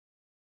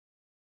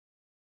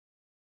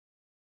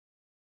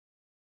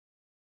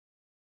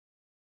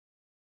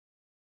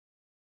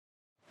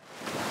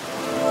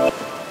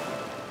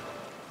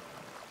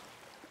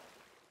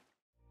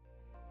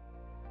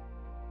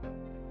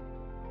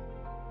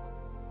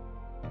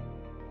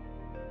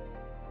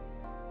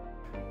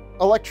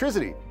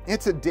Electricity.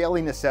 It's a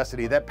daily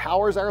necessity that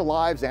powers our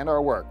lives and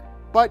our work,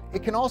 but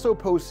it can also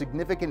pose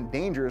significant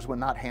dangers when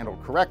not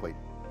handled correctly.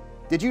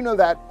 Did you know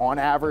that, on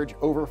average,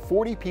 over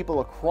 40 people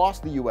across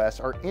the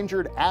US are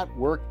injured at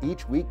work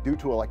each week due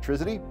to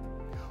electricity?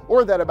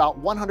 Or that about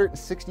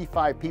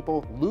 165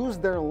 people lose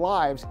their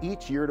lives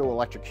each year to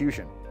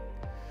electrocution?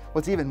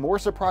 What's even more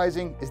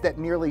surprising is that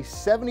nearly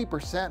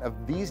 70%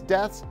 of these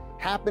deaths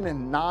happen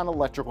in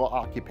non-electrical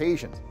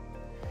occupations.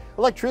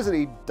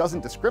 Electricity doesn't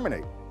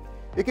discriminate.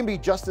 It can be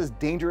just as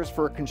dangerous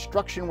for a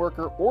construction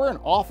worker or an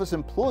office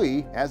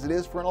employee as it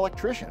is for an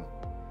electrician.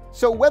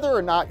 So whether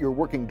or not you're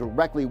working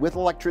directly with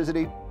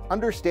electricity,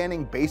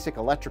 understanding basic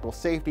electrical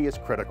safety is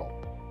critical.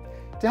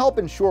 To help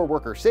ensure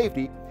worker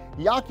safety,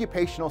 the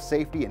Occupational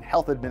Safety and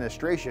Health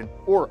Administration,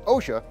 or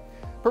OSHA,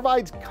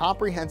 provides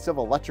comprehensive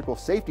electrical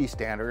safety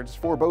standards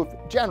for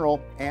both general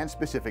and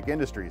specific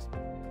industries.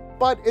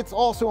 But it's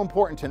also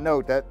important to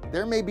note that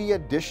there may be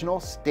additional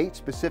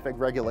state-specific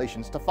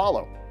regulations to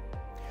follow.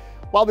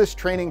 While this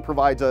training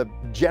provides a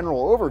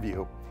general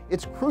overview,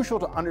 it's crucial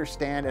to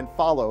understand and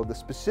follow the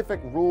specific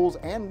rules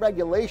and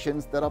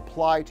regulations that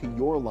apply to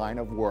your line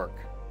of work.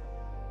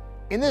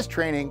 In this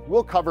training,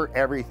 we'll cover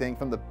everything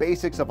from the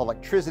basics of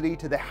electricity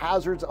to the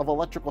hazards of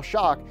electrical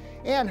shock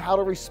and how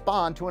to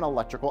respond to an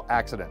electrical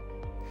accident.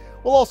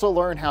 We'll also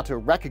learn how to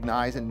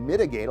recognize and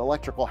mitigate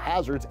electrical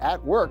hazards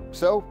at work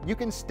so you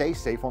can stay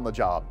safe on the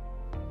job.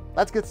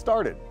 Let's get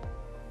started.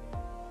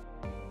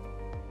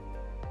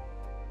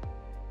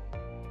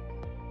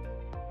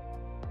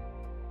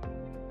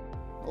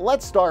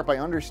 Let's start by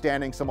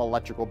understanding some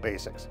electrical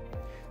basics.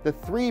 The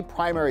three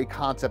primary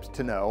concepts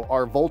to know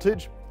are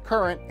voltage,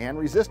 current, and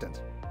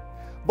resistance.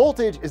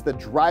 Voltage is the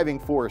driving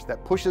force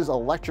that pushes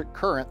electric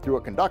current through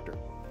a conductor.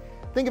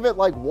 Think of it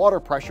like water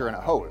pressure in a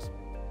hose.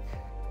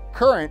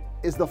 Current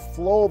is the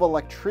flow of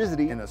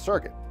electricity in a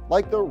circuit,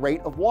 like the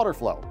rate of water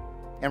flow.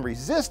 And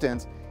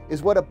resistance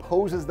is what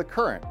opposes the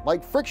current,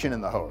 like friction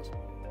in the hose.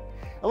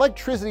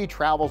 Electricity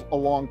travels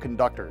along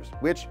conductors,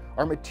 which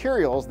are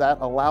materials that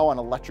allow an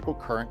electrical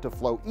current to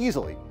flow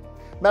easily.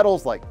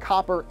 Metals like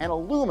copper and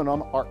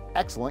aluminum are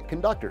excellent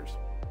conductors.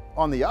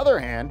 On the other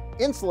hand,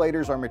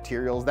 insulators are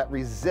materials that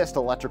resist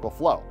electrical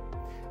flow.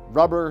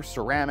 Rubber,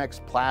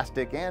 ceramics,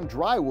 plastic, and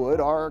drywood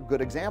are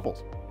good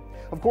examples.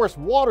 Of course,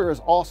 water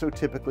is also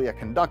typically a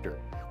conductor,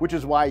 which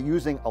is why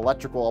using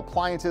electrical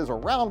appliances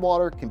around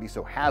water can be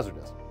so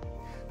hazardous.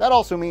 That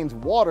also means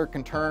water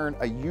can turn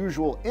a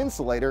usual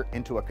insulator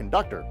into a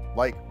conductor,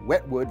 like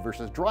wet wood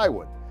versus dry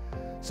wood.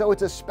 So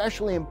it's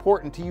especially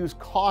important to use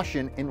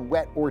caution in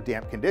wet or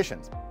damp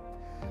conditions.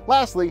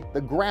 Lastly, the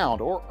ground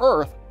or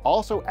earth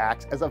also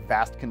acts as a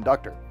vast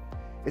conductor.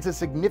 It's a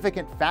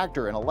significant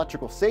factor in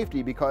electrical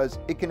safety because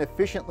it can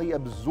efficiently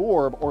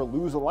absorb or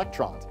lose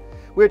electrons,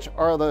 which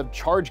are the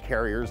charge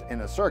carriers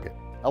in a circuit,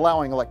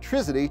 allowing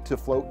electricity to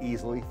flow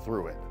easily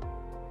through it.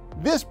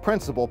 This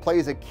principle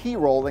plays a key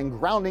role in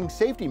grounding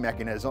safety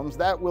mechanisms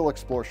that we'll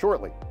explore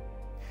shortly.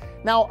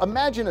 Now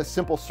imagine a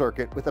simple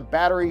circuit with a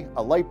battery,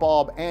 a light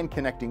bulb, and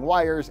connecting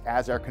wires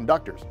as our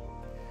conductors.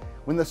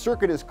 When the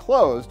circuit is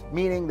closed,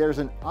 meaning there's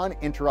an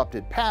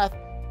uninterrupted path,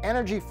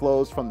 energy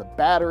flows from the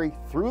battery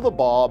through the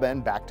bulb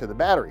and back to the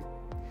battery.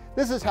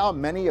 This is how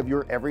many of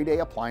your everyday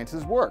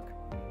appliances work.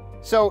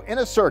 So in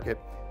a circuit,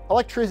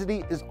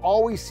 electricity is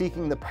always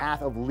seeking the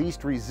path of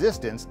least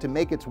resistance to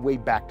make its way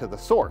back to the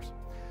source.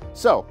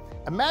 So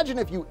imagine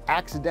if you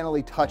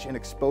accidentally touch an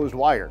exposed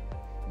wire.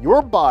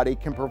 Your body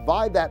can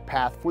provide that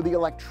path for the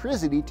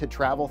electricity to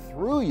travel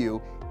through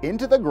you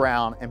into the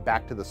ground and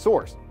back to the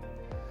source.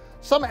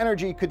 Some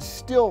energy could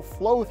still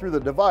flow through the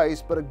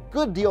device, but a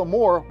good deal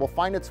more will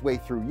find its way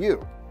through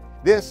you.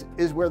 This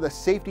is where the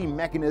safety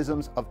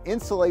mechanisms of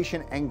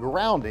insulation and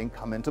grounding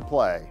come into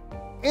play.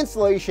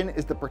 Insulation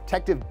is the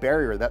protective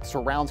barrier that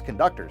surrounds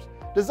conductors,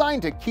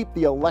 designed to keep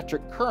the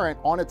electric current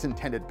on its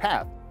intended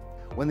path.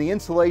 When the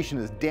insulation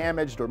is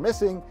damaged or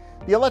missing,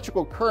 the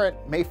electrical current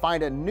may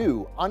find a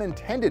new,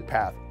 unintended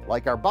path,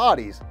 like our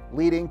bodies,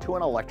 leading to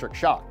an electric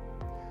shock.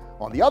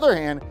 On the other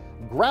hand,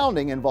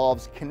 grounding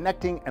involves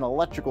connecting an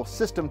electrical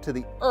system to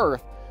the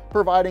earth,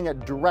 providing a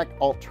direct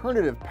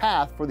alternative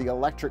path for the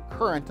electric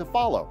current to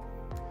follow.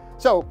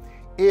 So,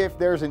 if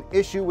there's an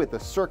issue with the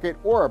circuit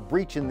or a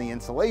breach in the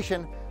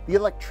insulation, the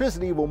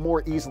electricity will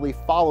more easily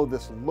follow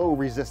this low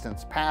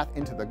resistance path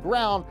into the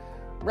ground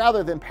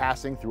rather than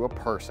passing through a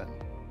person.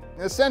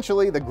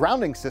 Essentially, the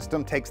grounding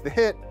system takes the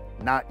hit,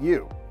 not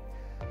you.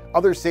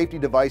 Other safety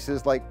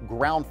devices like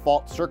ground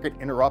fault circuit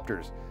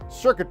interrupters,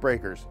 circuit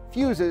breakers,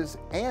 fuses,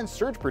 and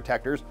surge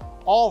protectors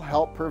all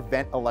help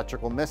prevent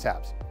electrical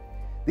mishaps.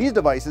 These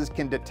devices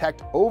can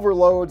detect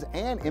overloads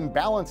and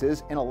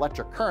imbalances in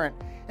electric current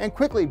and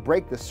quickly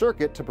break the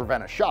circuit to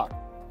prevent a shock.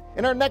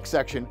 In our next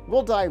section,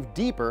 we'll dive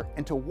deeper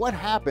into what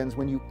happens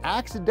when you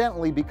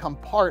accidentally become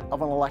part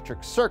of an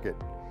electric circuit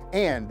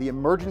and the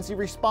emergency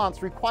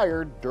response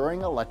required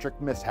during electric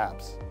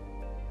mishaps.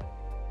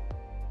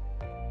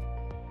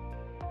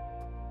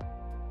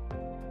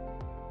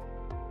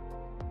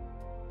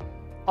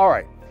 All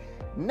right,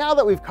 Now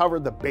that we've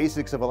covered the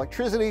basics of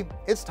electricity,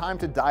 it's time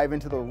to dive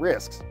into the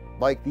risks,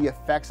 like the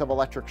effects of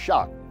electric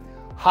shock,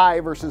 high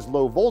versus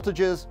low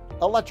voltages,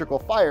 electrical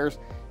fires,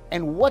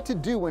 and what to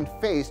do when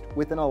faced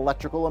with an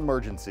electrical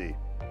emergency.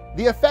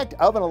 The effect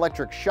of an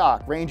electric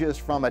shock ranges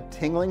from a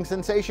tingling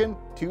sensation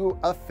to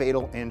a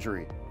fatal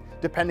injury,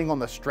 depending on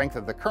the strength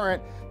of the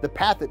current, the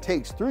path it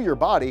takes through your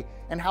body,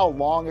 and how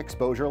long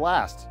exposure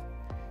lasts.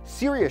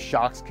 Serious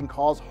shocks can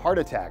cause heart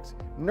attacks,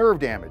 nerve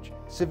damage,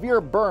 severe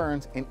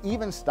burns, and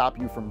even stop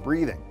you from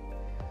breathing.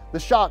 The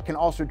shock can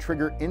also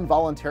trigger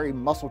involuntary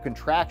muscle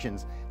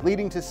contractions,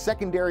 leading to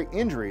secondary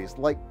injuries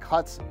like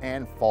cuts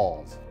and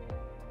falls.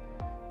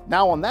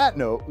 Now on that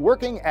note,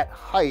 working at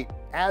height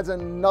adds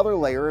another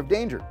layer of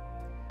danger.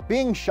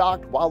 Being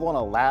shocked while on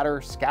a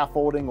ladder,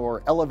 scaffolding,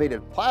 or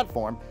elevated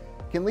platform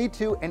can lead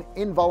to an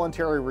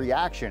involuntary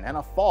reaction and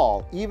a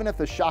fall, even if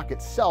the shock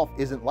itself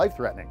isn't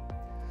life-threatening.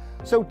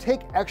 So take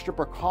extra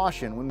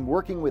precaution when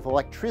working with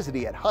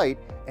electricity at height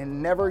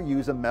and never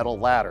use a metal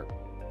ladder.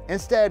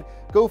 Instead,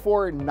 go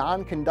for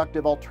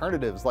non-conductive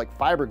alternatives like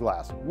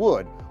fiberglass,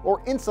 wood,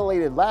 or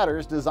insulated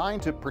ladders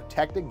designed to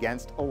protect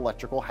against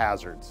electrical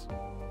hazards.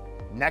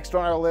 Next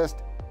on our list,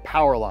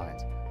 power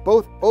lines.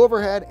 Both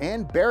overhead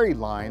and buried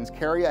lines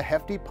carry a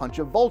hefty punch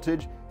of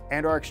voltage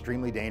and are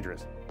extremely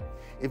dangerous.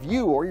 If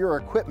you or your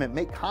equipment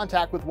make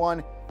contact with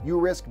one, you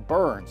risk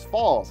burns,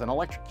 falls, and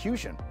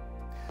electrocution.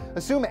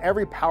 Assume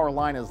every power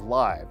line is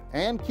live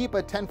and keep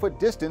a 10-foot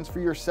distance for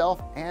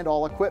yourself and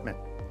all equipment.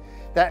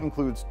 That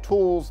includes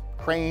tools,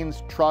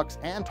 cranes, trucks,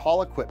 and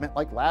tall equipment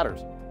like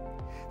ladders.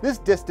 This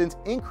distance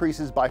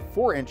increases by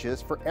 4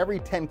 inches for every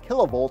 10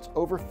 kilovolts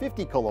over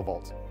 50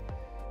 kilovolts.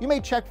 You may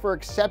check for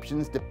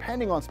exceptions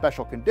depending on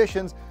special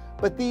conditions,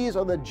 but these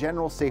are the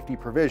general safety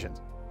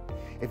provisions.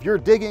 If you're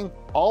digging,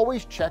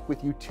 always check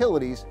with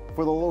utilities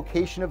for the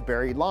location of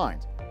buried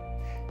lines.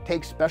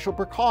 Take special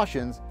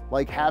precautions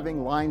like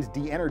having lines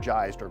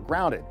de-energized or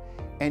grounded,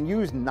 and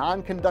use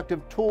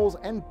non-conductive tools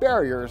and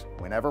barriers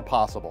whenever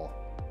possible.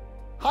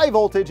 High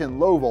voltage and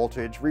low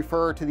voltage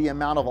refer to the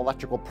amount of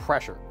electrical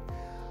pressure.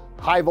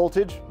 High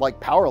voltage, like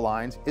power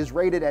lines, is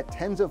rated at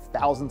tens of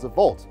thousands of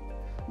volts.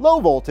 Low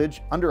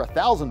voltage, under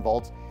 1,000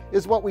 volts,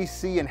 is what we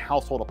see in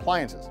household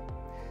appliances.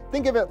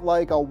 Think of it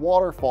like a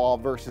waterfall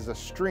versus a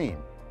stream.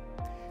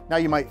 Now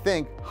you might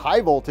think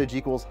high voltage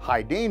equals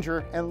high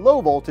danger and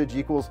low voltage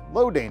equals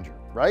low danger,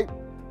 right?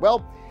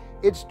 Well,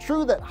 it's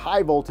true that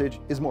high voltage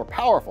is more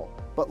powerful,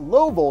 but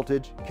low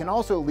voltage can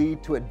also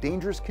lead to a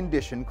dangerous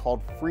condition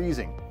called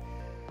freezing.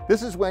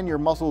 This is when your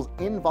muscles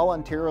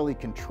involuntarily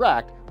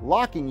contract,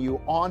 locking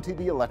you onto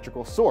the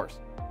electrical source.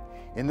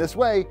 In this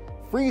way,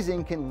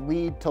 freezing can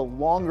lead to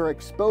longer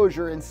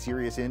exposure and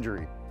serious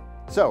injury.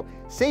 So,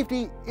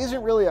 safety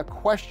isn't really a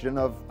question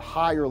of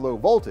high or low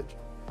voltage,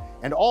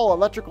 and all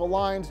electrical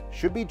lines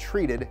should be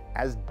treated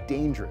as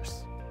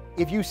dangerous.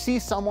 If you see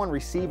someone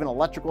receive an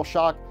electrical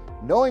shock,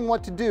 knowing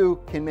what to do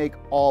can make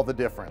all the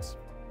difference.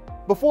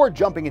 Before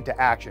jumping into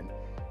action,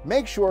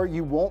 make sure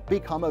you won't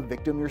become a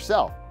victim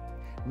yourself.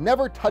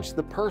 Never touch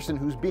the person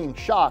who's being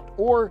shocked,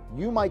 or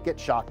you might get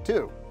shocked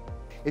too.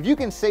 If you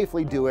can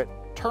safely do it,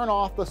 turn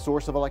off the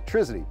source of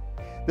electricity.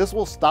 This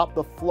will stop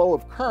the flow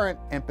of current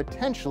and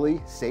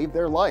potentially save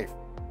their life.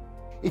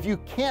 If you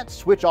can't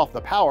switch off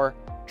the power,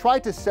 try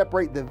to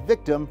separate the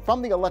victim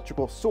from the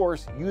electrical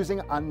source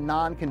using a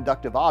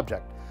non-conductive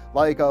object,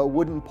 like a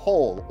wooden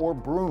pole or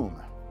broom.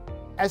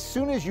 As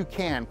soon as you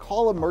can,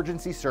 call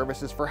emergency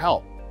services for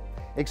help.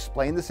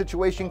 Explain the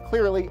situation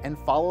clearly and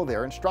follow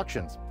their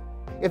instructions.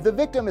 If the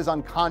victim is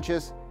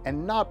unconscious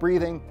and not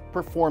breathing,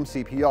 perform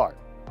CPR.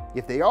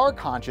 If they are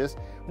conscious,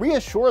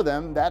 reassure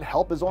them that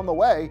help is on the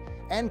way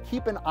and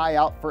keep an eye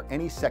out for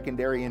any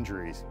secondary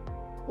injuries.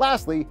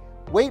 Lastly,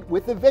 wait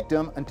with the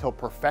victim until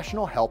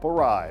professional help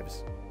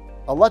arrives.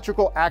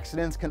 Electrical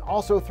accidents can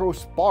also throw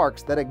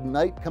sparks that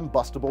ignite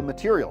combustible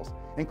materials,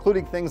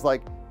 including things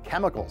like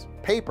chemicals,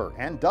 paper,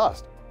 and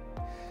dust.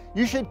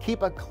 You should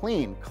keep a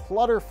clean,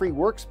 clutter-free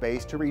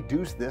workspace to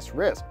reduce this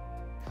risk.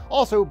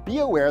 Also, be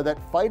aware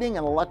that fighting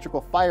an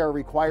electrical fire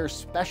requires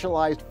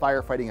specialized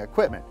firefighting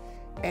equipment,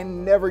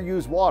 and never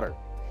use water.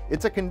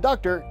 It's a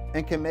conductor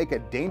and can make a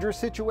dangerous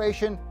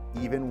situation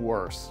even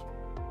worse.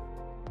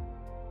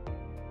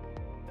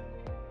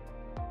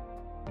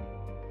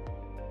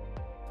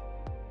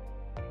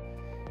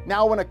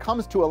 Now, when it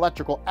comes to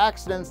electrical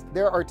accidents,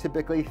 there are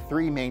typically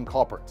 3 main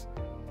culprits: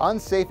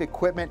 unsafe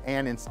equipment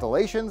and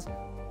installations,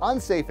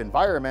 unsafe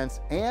environments,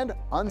 and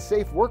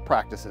unsafe work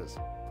practices.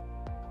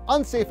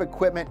 Unsafe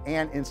equipment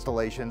and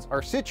installations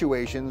are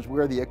situations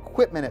where the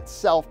equipment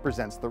itself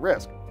presents the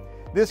risk.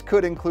 This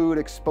could include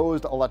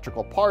exposed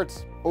electrical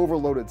parts,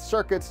 overloaded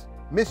circuits,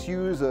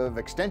 misuse of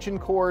extension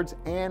cords,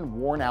 and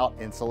worn-out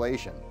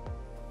insulation.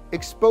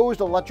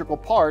 Exposed electrical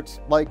parts,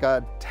 like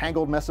a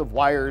tangled mess of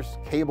wires,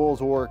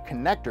 cables, or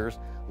connectors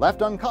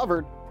left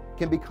uncovered,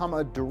 can become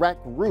a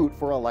direct route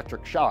for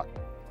electric shock.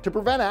 To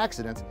prevent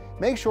accidents,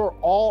 make sure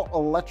all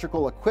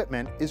electrical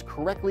equipment is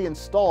correctly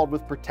installed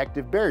with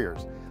protective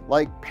barriers,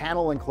 like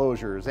panel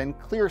enclosures and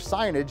clear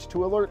signage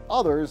to alert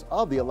others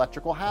of the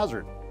electrical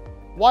hazard.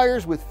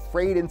 Wires with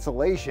frayed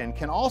insulation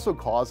can also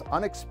cause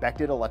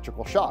unexpected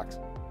electrical shocks.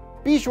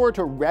 Be sure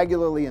to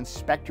regularly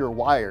inspect your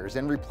wires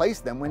and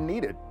replace them when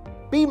needed.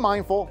 Be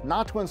mindful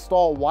not to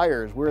install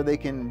wires where they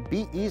can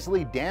be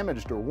easily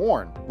damaged or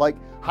worn, like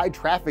high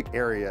traffic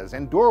areas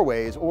and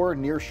doorways or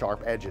near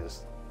sharp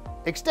edges.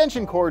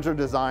 Extension cords are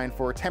designed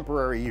for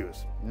temporary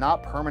use,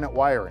 not permanent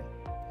wiring.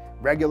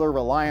 Regular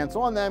reliance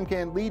on them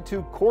can lead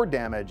to cord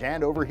damage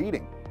and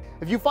overheating.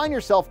 If you find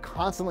yourself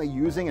constantly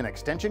using an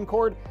extension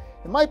cord,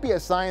 it might be a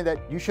sign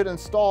that you should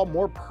install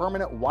more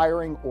permanent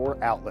wiring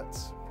or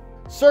outlets.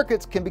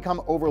 Circuits can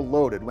become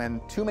overloaded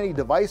when too many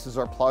devices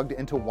are plugged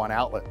into one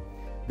outlet.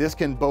 This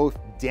can both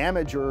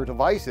damage your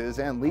devices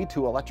and lead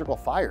to electrical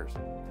fires.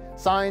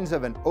 Signs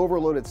of an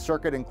overloaded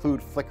circuit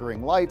include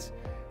flickering lights,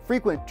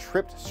 frequent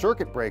tripped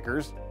circuit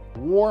breakers,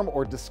 warm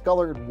or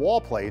discolored wall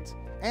plates,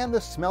 and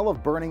the smell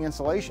of burning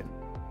insulation.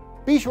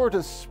 Be sure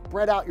to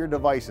spread out your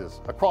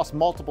devices across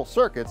multiple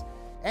circuits,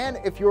 and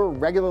if you're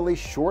regularly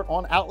short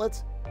on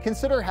outlets,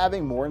 consider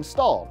having more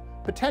installed,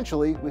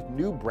 potentially with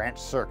new branch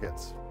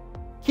circuits.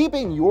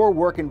 Keeping your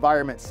work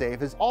environment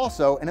safe is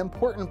also an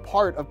important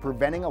part of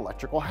preventing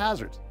electrical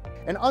hazards.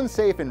 An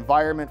unsafe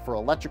environment for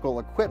electrical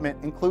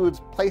equipment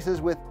includes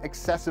places with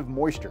excessive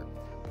moisture,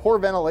 poor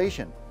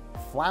ventilation,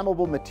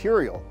 flammable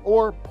material,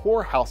 or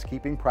poor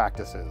housekeeping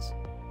practices.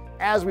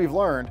 As we've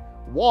learned,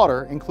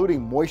 water,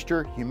 including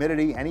moisture,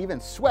 humidity, and even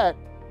sweat,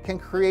 can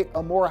create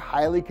a more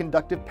highly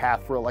conductive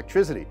path for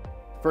electricity.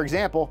 For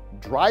example,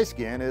 dry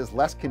skin is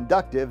less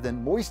conductive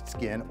than moist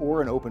skin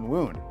or an open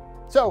wound.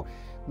 So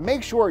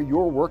make sure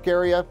your work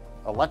area,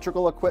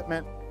 electrical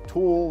equipment,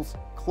 tools,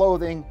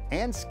 clothing,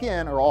 and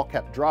skin are all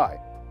kept dry.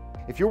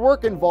 If your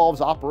work involves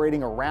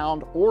operating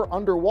around or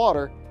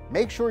underwater,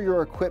 make sure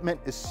your equipment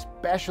is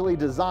specially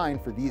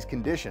designed for these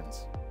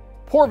conditions.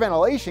 Poor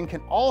ventilation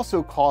can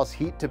also cause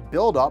heat to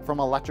build up from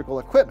electrical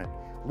equipment,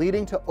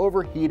 leading to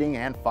overheating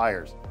and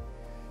fires.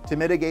 To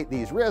mitigate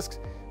these risks,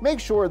 make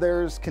sure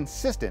there's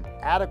consistent,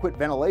 adequate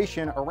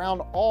ventilation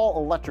around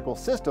all electrical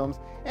systems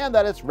and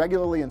that it's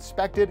regularly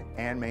inspected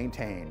and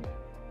maintained.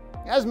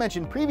 As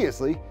mentioned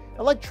previously,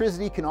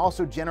 electricity can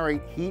also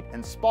generate heat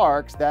and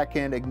sparks that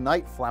can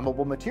ignite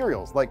flammable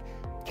materials like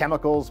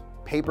chemicals,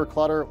 paper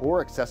clutter,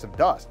 or excessive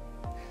dust.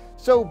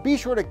 So be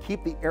sure to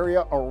keep the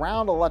area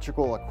around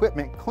electrical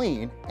equipment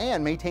clean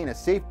and maintain a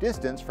safe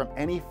distance from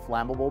any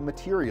flammable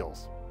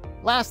materials.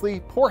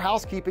 Lastly, poor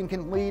housekeeping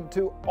can lead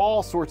to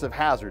all sorts of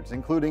hazards,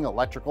 including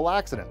electrical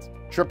accidents.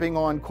 Tripping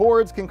on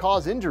cords can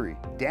cause injury,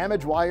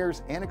 damage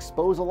wires, and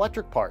expose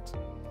electric parts.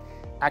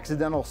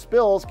 Accidental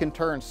spills can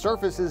turn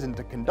surfaces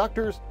into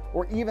conductors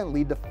or even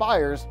lead to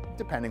fires,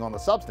 depending on the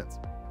substance.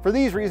 For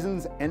these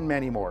reasons and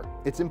many more,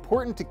 it's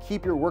important to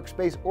keep your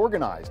workspace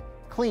organized,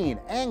 clean,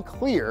 and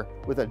clear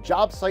with a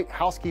job site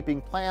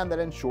housekeeping plan that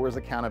ensures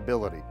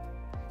accountability.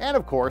 And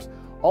of course,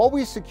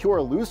 always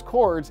secure loose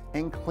cords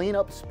and clean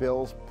up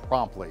spills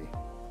promptly.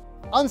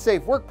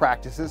 Unsafe work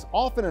practices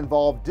often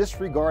involve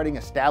disregarding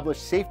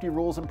established safety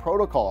rules and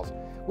protocols,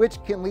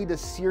 which can lead to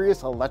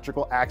serious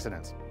electrical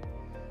accidents.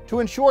 To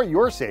ensure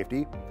your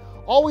safety,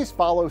 always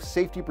follow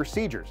safety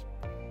procedures,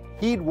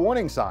 heed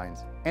warning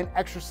signs, and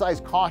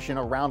exercise caution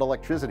around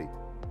electricity.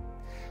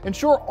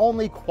 Ensure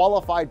only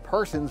qualified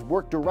persons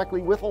work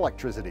directly with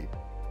electricity.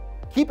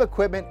 Keep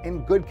equipment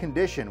in good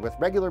condition with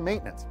regular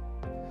maintenance.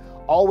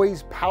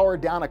 Always power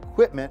down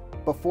equipment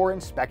before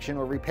inspection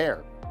or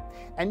repair.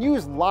 And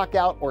use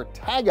lockout or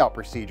tagout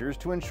procedures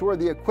to ensure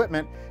the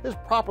equipment is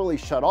properly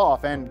shut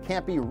off and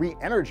can't be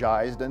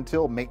re-energized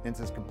until maintenance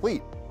is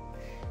complete.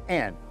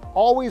 And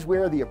always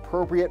wear the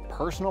appropriate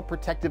personal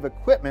protective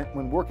equipment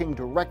when working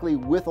directly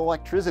with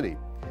electricity,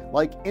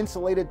 like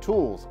insulated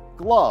tools,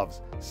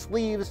 gloves,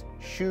 sleeves,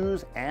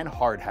 shoes, and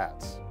hard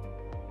hats.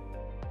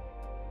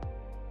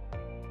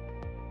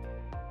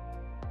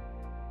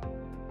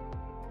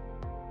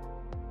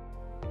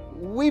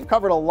 We've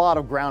covered a lot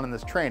of ground in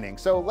this training,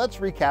 so let's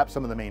recap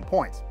some of the main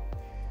points.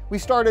 We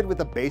started with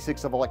the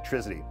basics of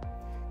electricity,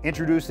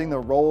 introducing the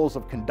roles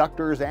of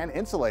conductors and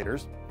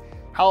insulators,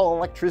 how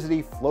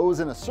electricity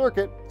flows in a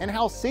circuit, and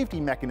how safety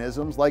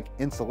mechanisms like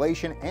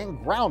insulation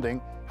and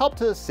grounding help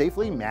to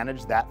safely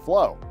manage that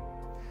flow.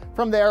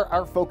 From there,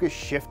 our focus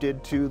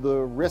shifted to the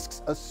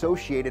risks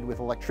associated with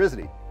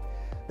electricity,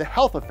 the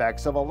health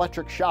effects of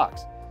electric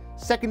shocks,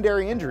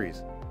 secondary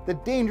injuries, the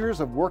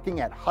dangers of working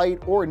at height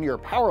or near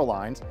power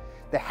lines,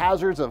 the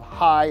hazards of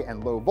high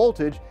and low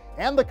voltage,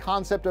 and the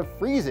concept of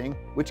freezing,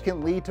 which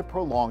can lead to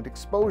prolonged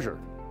exposure.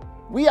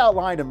 We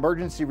outlined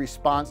emergency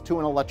response to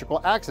an electrical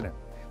accident,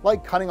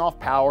 like cutting off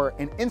power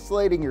and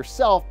insulating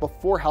yourself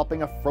before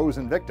helping a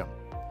frozen victim.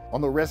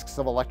 On the risks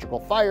of electrical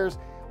fires,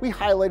 we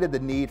highlighted the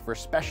need for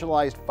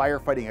specialized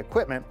firefighting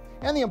equipment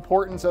and the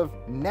importance of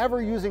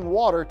never using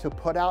water to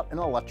put out an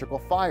electrical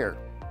fire.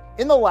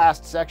 In the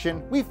last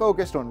section, we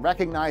focused on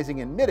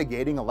recognizing and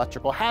mitigating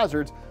electrical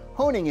hazards,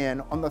 honing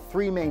in on the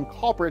three main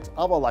culprits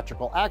of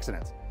electrical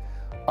accidents: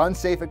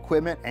 unsafe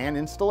equipment and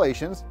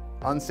installations,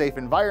 unsafe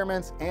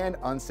environments, and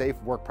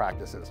unsafe work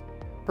practices.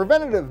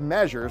 Preventative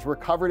measures were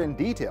covered in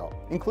detail,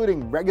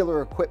 including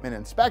regular equipment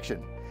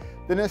inspection,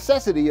 the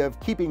necessity of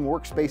keeping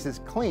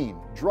workspaces clean,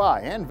 dry,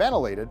 and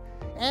ventilated,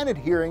 and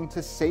adhering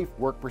to safe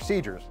work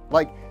procedures,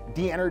 like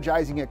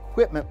de-energizing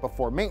equipment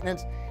before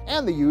maintenance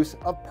and the use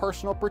of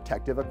personal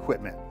protective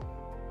equipment.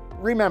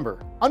 Remember,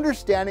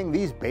 understanding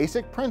these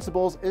basic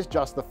principles is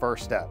just the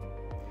first step.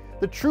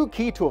 The true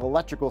key to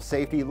electrical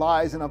safety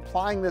lies in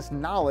applying this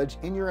knowledge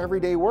in your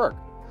everyday work,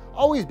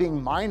 always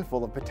being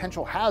mindful of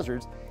potential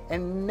hazards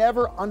and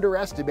never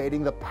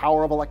underestimating the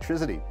power of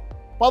electricity.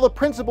 While the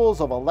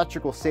principles of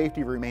electrical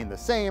safety remain the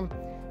same,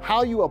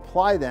 how you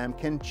apply them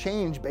can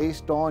change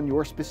based on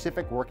your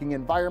specific working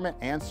environment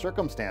and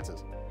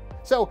circumstances.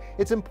 So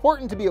it's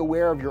important to be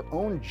aware of your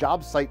own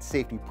job site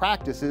safety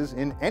practices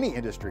in any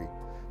industry,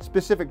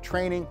 specific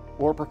training,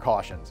 or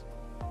precautions.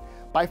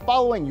 By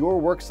following your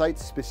work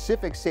site's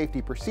specific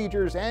safety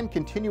procedures and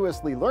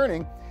continuously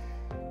learning,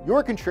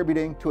 you're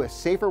contributing to a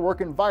safer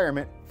work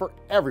environment for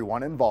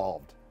everyone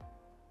involved.